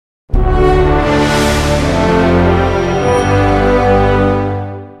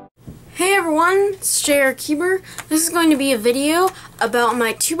it's JRCuber. This is going to be a video about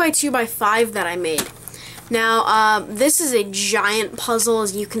my 2x2x5 that I made. Now, this is a giant puzzle,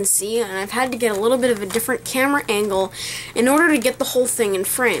 as you can see, and I've had to get a little bit of a different camera angle in order to get the whole thing in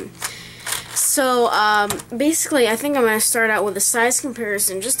frame. So, basically, I think I'm going to start out with a size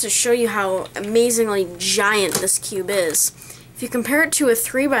comparison just to show you how amazingly giant this cube is. If you compare it to a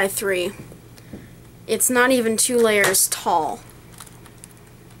 3x3, it's not even 2 layers tall.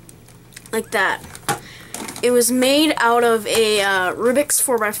 Like that. It was made out of a Rubik's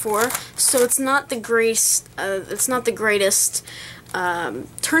 4x4, so it's not the greatest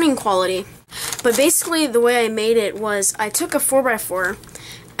turning quality. But basically, the way I made it was I took a 4x4,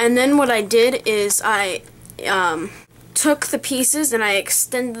 and then what I did is I took the pieces and I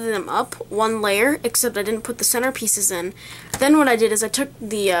extended them up 1 layer, except I didn't put the center pieces in. Then what I did is I took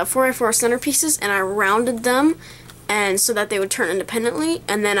the 4x4 center pieces and I rounded them, and so that they would turn independently,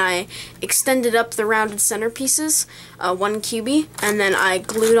 and then I extended up the rounded center pieces 1 cubey, and then I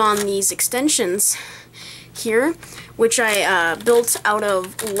glued on these extensions here, which I built out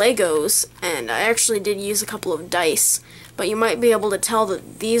of Legos, and I actually did use a couple of dice, but you might be able to tell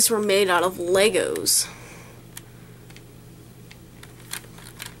that these were made out of Legos.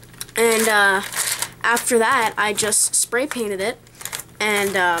 And after that, I just spray painted it,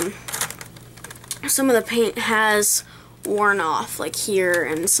 and some of the paint has worn off, like here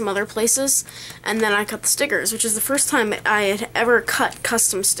and some other places, and then I cut the stickers, which is the first time I had ever cut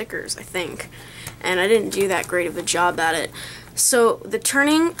custom stickers, I think, and I didn't do that great of a job at it. So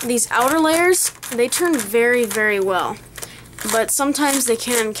these outer layers, they turn very, very well, but sometimes they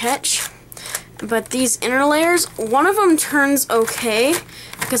can catch. But these inner layers, one of them turns okay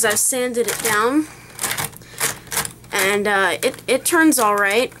because I've sanded it down, and it turns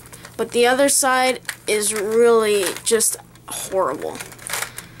alright. But the other side is really just horrible.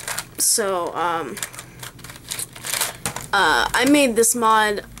 So, I made this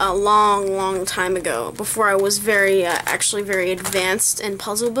mod a long time ago, before I was actually very advanced in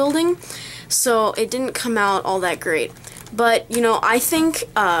puzzle building, so it didn't come out all that great. But, you know, I think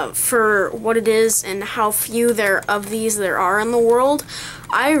for what it is and how few there are in the world,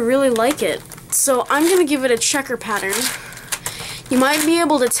 I really like it. So I'm going to give it a checker pattern. You might be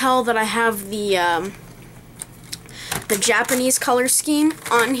able to tell that I have the Japanese color scheme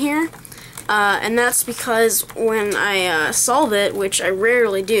on here, and that's because when I solve it, which I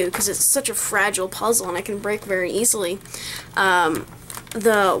rarely do because it's such a fragile puzzle and I can break very easily,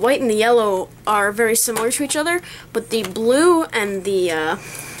 the white and the yellow are very similar to each other, but the blue and the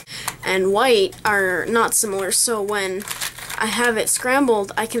and white are not similar, so when I have it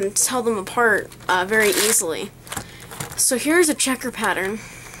scrambled, I can tell them apart very easily. So here's a checker pattern.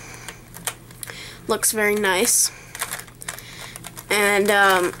 Looks very nice. And,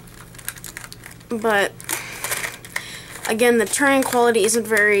 but, again, the turning quality isn't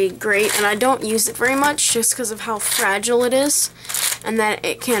very great, and I don't use it very much just because of how fragile it is and that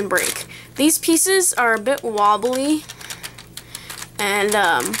it can break. These pieces are a bit wobbly, and,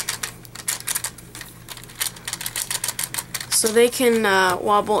 so they can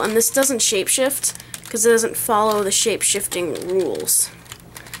wobble, and this doesn't shapeshift because it doesn't follow the shape-shifting rules.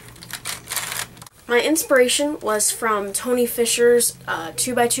 My inspiration was from Tony Fisher's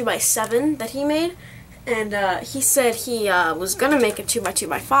 2x2x7 that he made, and he said he was gonna make a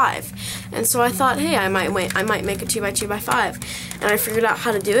 2x2x5, and so I thought, hey, I might make a 2x2x5, and I figured out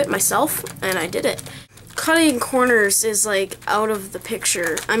how to do it myself, and I did it. Cutting corners is like out of the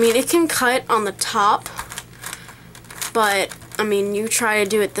picture. I mean, it can cut on the top, but I mean, you try to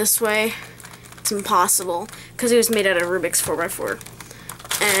do it this way, it's impossible, because it was made out of Rubik's 4x4.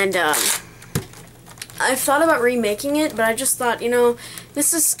 And I've thought about remaking it, but I just thought, you know,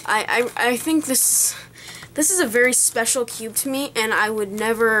 this is, I think this is a very special cube to me, and I would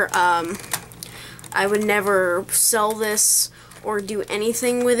never sell this or do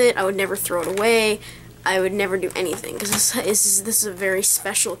anything with it. I would never throw it away. I would never do anything, because this is a very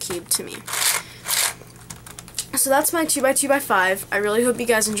special cube to me. So that's my 2x2x5. I really hope you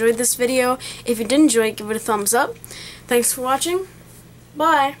guys enjoyed this video. If you did enjoy it, give it a thumbs up. Thanks for watching.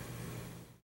 Bye.